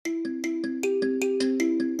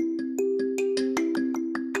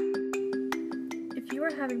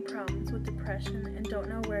having problems with depression and don't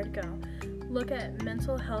know where to go, look at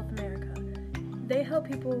Mental Health America. They help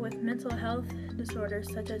people with mental health disorders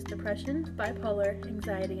such as depression, bipolar,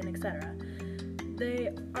 anxiety, and etc.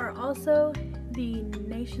 They are also the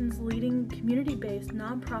nation's leading community-based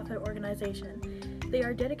nonprofit organization. They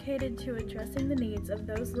are dedicated to addressing the needs of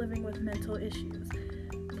those living with mental issues.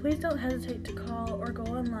 Please don't hesitate to call or go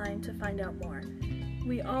online to find out more.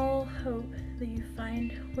 We all hope that you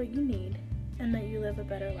find what you need and that you live a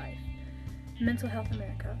better life. Mental Health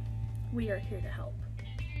America, we are here to help.